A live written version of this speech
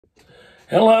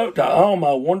Hello to all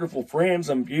my wonderful friends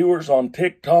and viewers on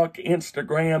TikTok,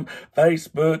 Instagram,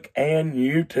 Facebook, and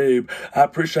YouTube. I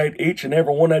appreciate each and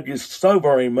every one of you so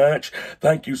very much.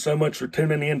 Thank you so much for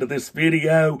tuning into this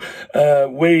video.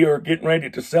 We are getting ready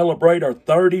to celebrate our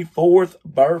 34th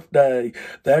birthday.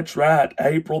 That's right,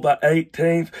 April the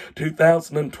 18th,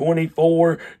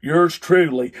 2024. Yours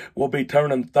truly will be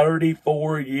turning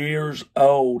 34 years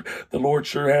old. The Lord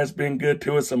sure has been good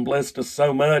to us and blessed us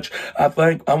so much. I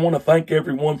want to thank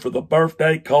everyone for the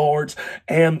birthday cards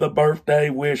and the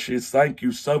birthday wishes. Thank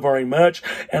you so very much.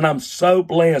 And I'm so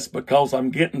blessed because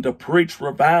I'm getting to preach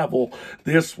revival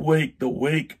this week, the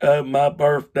week of my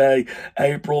birthday,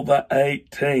 April the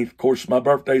 18th. Of course, my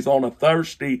birthday's on a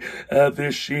Thursday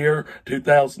this year,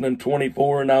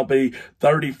 2024, and I'll be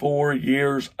 34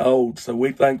 years old. So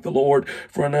we thank the Lord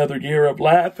for another year of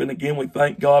life. And again, we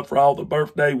thank God for all the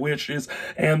birthday wishes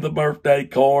and the birthday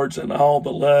cards and all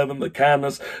the love and the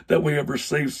kindness that we have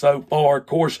received so far. Of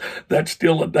course, that's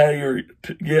still a day or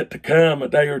two yet to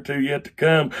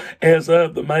come as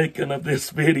of the making of this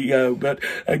video. But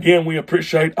again, we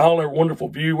appreciate all our wonderful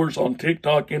viewers on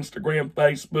TikTok, Instagram,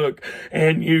 Facebook,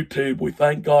 and YouTube. We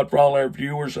thank God for all our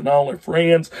viewers and all our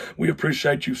friends. We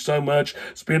appreciate you so much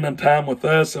spending time with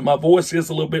us. And my voice is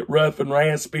a little bit rough and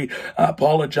raspy. I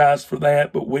apologize for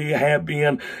that, but we have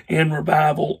been in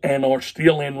revival and are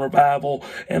still in revival,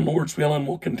 and Lord's willing,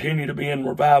 we'll continue to be in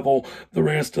revival the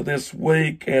rest of this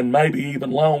week and maybe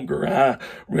even longer. I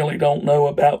really don't know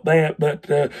about that. But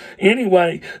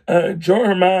anyway,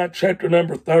 Jeremiah chapter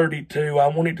number 32, I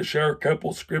wanted to share a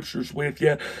couple scriptures with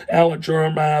you out of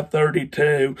Jeremiah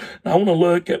 32. I want to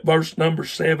look at verse number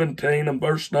 17 and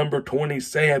verse number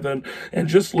 27 and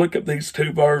just look at these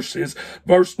two verses.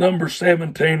 Verse number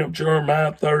 17 of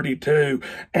Jeremiah 32,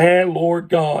 And Lord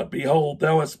God, behold,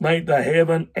 thou hast made the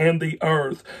heaven and the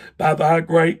earth by thy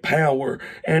great power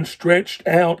and stretched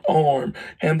out arm,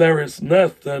 and there is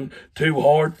nothing too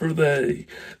hard for thee.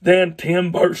 Then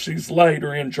 10 verses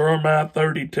later in Jeremiah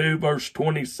 32 verse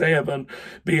 27,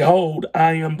 Behold,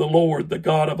 I am the Lord, the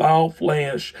God of all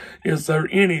flesh. Is there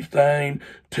anything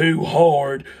too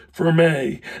hard for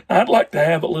me? I'd like to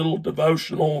have a little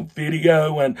devotional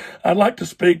video, and I'd like to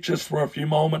speak just for a few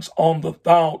moments on the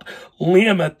thought,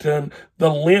 limiting the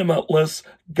limitless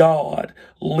God.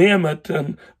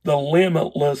 Limiting the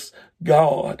limitless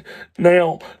God.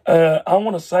 Now, I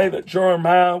want to say that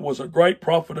Jeremiah was a great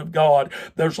prophet of God.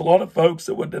 There's a lot of folks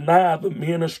that would deny the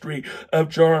ministry of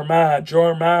Jeremiah.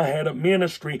 Jeremiah had a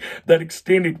ministry that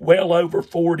extended well over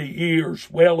 40 years,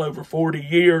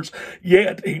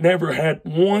 yet he never had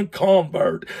one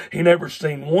convert. He never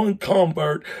seen one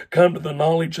convert come to the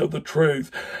knowledge of the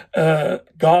truth.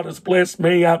 God has blessed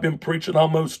me. I've been preaching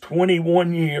almost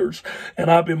 21 years,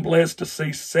 and I've been blessed to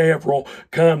see several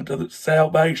come to the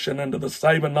salvation and to the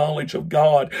saving knowledge of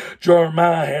God.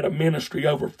 Jeremiah had a ministry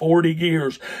over 40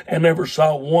 years and never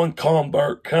saw one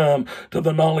convert come to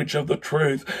the knowledge of the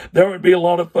truth. There would be a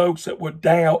lot of folks that would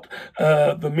doubt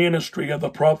the ministry of the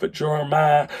prophet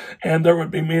Jeremiah, and there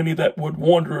would be many that would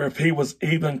wonder if he was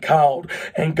even called.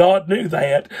 And God knew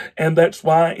that, and that's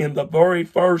why in the very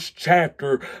first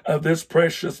chapter of this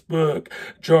precious book,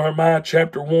 Jeremiah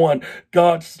chapter 1,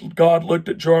 God looked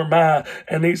at Jeremiah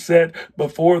and he said,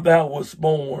 Before thou wast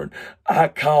born, I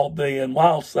called thee, and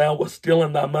whilst thou wast still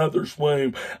in thy mother's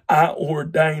womb, I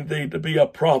ordained thee to be a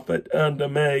prophet unto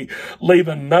me,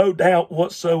 leaving no doubt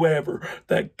whatsoever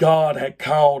that God had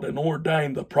called and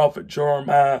ordained the prophet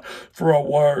Jeremiah for a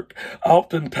work.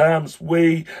 Oftentimes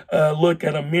we look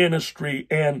at a ministry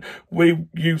and we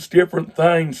use different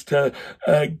things to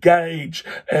gauge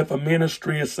if a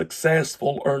ministry is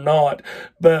successful or not,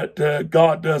 but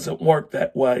God doesn't work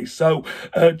that way. So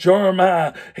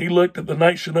Jeremiah, he looked at the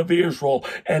nation of Israel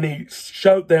and he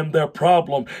showed them their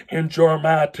problem in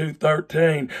Jeremiah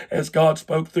 2:13 as God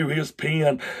spoke through his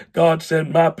pen. God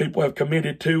said, My people have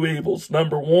committed two evils.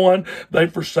 Number one,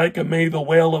 they've forsaken me, the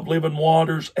well of living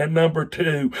waters, and number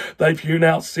two, they've hewn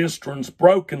out cisterns,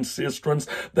 broken cisterns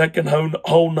that can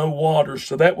hold no water.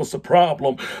 So that was the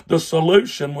problem. The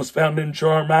solution was found in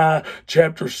Jeremiah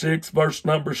chapter 6 verse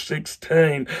number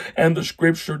 16, and the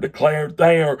scripture declared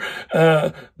there,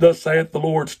 Thus saith the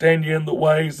Lord, stand ye in the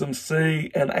ways and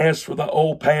see, and ask for the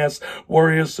old paths,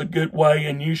 where is the good way,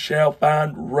 and you shall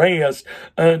find rest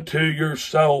unto your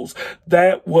souls.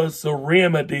 That was the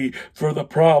remedy for the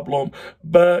problem.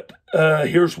 But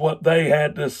here's what they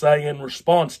had to say in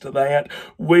response to that: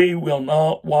 we will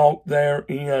not walk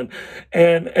therein.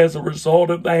 And as a result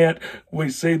of that, we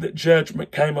see that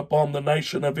judgment came upon the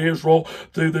nation of Israel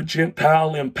through the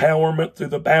Gentile empowerment, through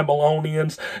the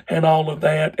Babylonians, and all of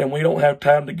that. And we don't have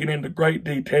time to get into great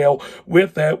detail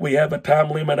with that. We have a time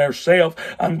limit ourselves.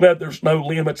 I'm glad there's no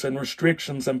limits and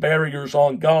restrictions and barriers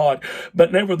on God.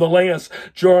 But nevertheless,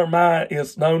 Jeremiah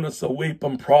is known as the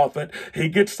weeping prophet. He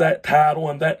gets that title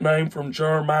and that name from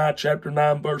Jeremiah chapter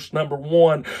 9, verse number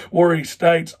 1, where he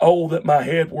states, "Oh, that my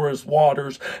head were as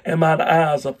waters, and mine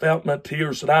eyes a fountain of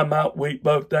tears, that I might weep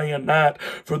both day and night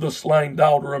for the slain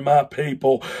daughter of my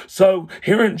people." So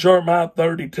here in Jeremiah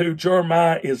 32,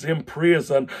 Jeremiah is in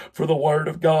prison for the word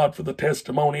of God, for the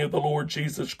testimony of the Lord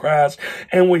Jesus Christ.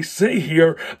 And we see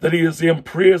here that he is in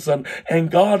prison,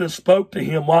 and God has spoke to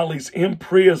him while he's in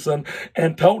prison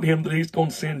and told him that he's going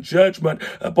to send judgment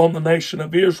upon the nation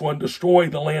of Israel and destroy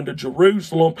the land of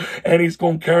Jerusalem, and he's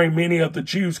going to carry many of the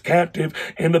Jews captive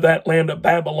into that land of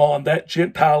Babylon, that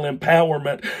Gentile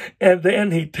empowerment. And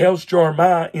then he tells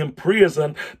Jeremiah in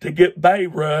prison to get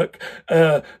Baruch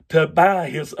to buy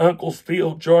his uncle's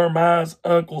field. Jeremiah's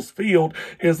uncle's field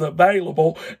is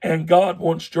available, and God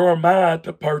wants Jeremiah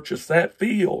to purchase that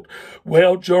field.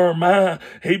 Well, Jeremiah,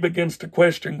 he begins to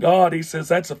question God. He says,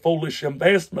 that's a foolish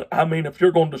investment. I mean, if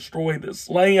you're going to destroy this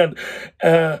land,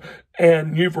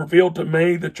 and you've revealed to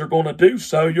me that you're going to do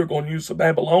so, you're going to use the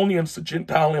Babylonians, the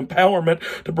Gentile empowerment,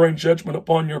 to bring judgment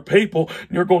upon your people.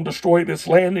 And you're going to destroy this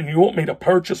land, and you want me to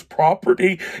purchase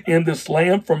property in this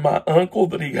land from my uncle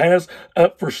that he has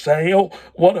up for sale?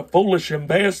 What a foolish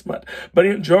investment. But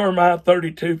in Jeremiah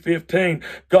 32:15,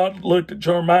 God looked at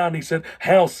Jeremiah and he said,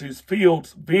 houses,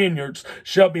 fields, vineyards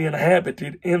shall be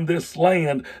inhabited in this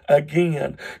land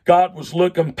again. God was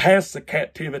looking past the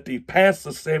captivity, past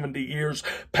the 70 years,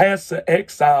 past the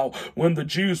exile, when the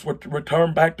Jews were to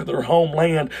return back to their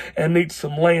homeland and need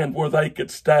some land where they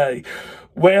could stay.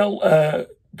 Well,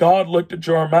 God looked at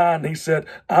Jeremiah and he said,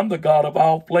 I'm the God of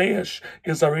all flesh.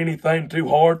 Is there anything too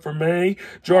hard for me?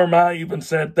 Jeremiah even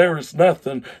said, there is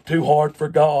nothing too hard for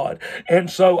God. And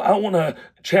so I want to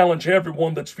challenge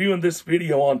everyone that's viewing this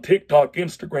video on TikTok,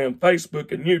 Instagram,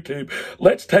 Facebook, and YouTube.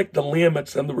 Let's take the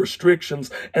limits and the restrictions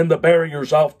and the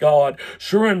barriers off God.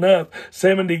 Sure enough,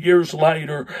 70 years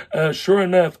later,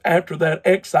 after that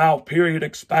exile period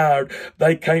expired,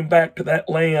 they came back to that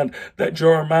land that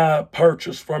Jeremiah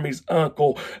purchased from his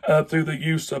uncle through the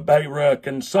use of Baruch.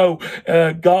 And so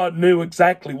God knew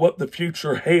exactly what the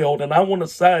future held. And I want to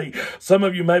say, some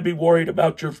of you may be worried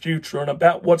about your future and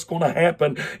about what's going to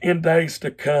happen in days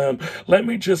to come. Let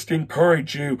me just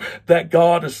encourage you that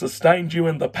God has sustained you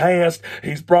in the past.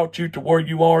 He's brought you to where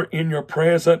you are in your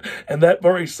present, and that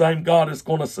very same God is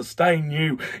going to sustain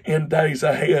you in days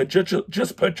ahead.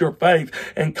 Just put your faith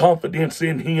and confidence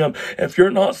in Him. If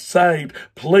you're not saved,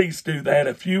 please do that.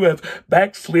 If you have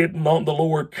backslidden on the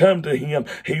Lord, come to Him.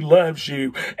 He loves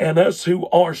you. And us who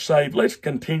are saved, let's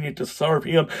continue to serve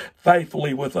Him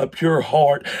faithfully with a pure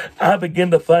heart. I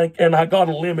begin to think, and I got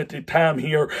a limited time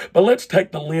here, but let's take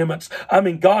the limits. I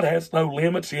mean, God has no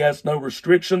limits. He has no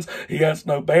restrictions. He has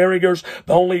no barriers.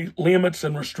 The only limits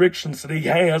and restrictions that He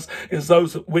has is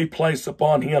those that we place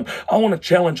upon Him. I want to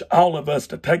challenge all of us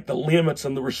to take the limits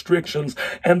and the restrictions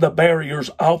and the barriers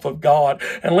off of God,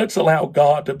 and let's allow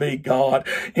God to be God.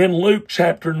 In Luke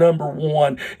chapter number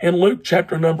 1,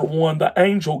 the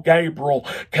angel Gabriel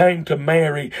came to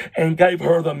Mary and gave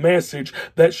her the message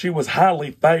that she was highly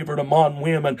favored among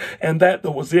women, and that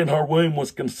was in her womb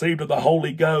was conceived of the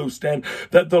Holy Ghost, and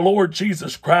that the Lord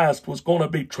Jesus Christ was going to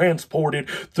be transported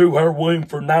through her womb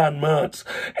for 9 months.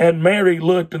 And Mary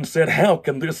looked and said, how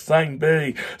can this thing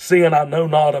be, seeing I know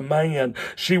not a man?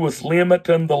 She was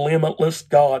limiting the limitless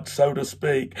God, so to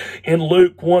speak. In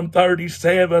Luke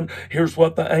 1:37, here's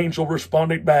what the angel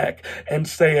responded back and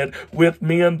said, with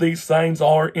men these things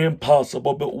are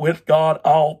impossible, but with God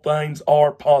all things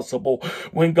are possible.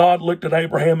 When God looked at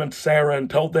Abraham and Sarah and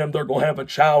told them they're going to have a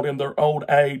child in their old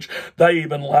age, they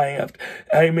even laughed.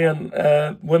 Amen.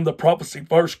 When the prophecy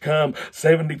first come,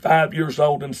 75 years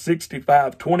old and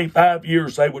 65, 25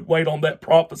 years they would wait on that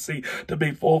prophecy to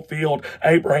be fulfilled.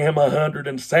 Abraham 100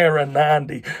 and Sarah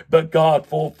 90. But God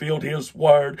fulfilled His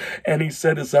word. And He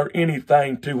said, is there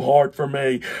anything too hard for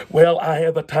me? Well, I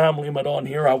have a time limit on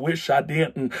here. I wish I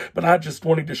didn't, but I just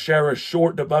wanted to share a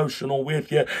short devotional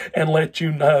with you and let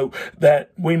you know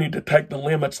that we need to take the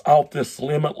limits off this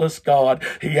limitless God.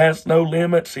 He has no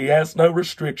limits. He has has no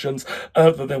restrictions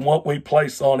other than what we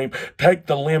place on him. Take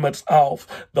the limits off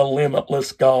the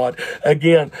limitless God.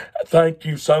 Again, thank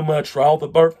you so much for all the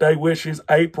birthday wishes.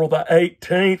 April the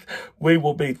 18th, we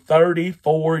will be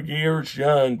 34 years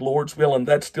young. Lord's willing,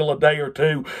 that's still a day or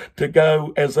two to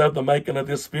go as of the making of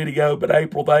this video, but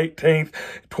April the 18th,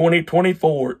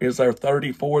 2024 is our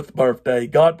 34th birthday.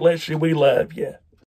 God bless you. We love you.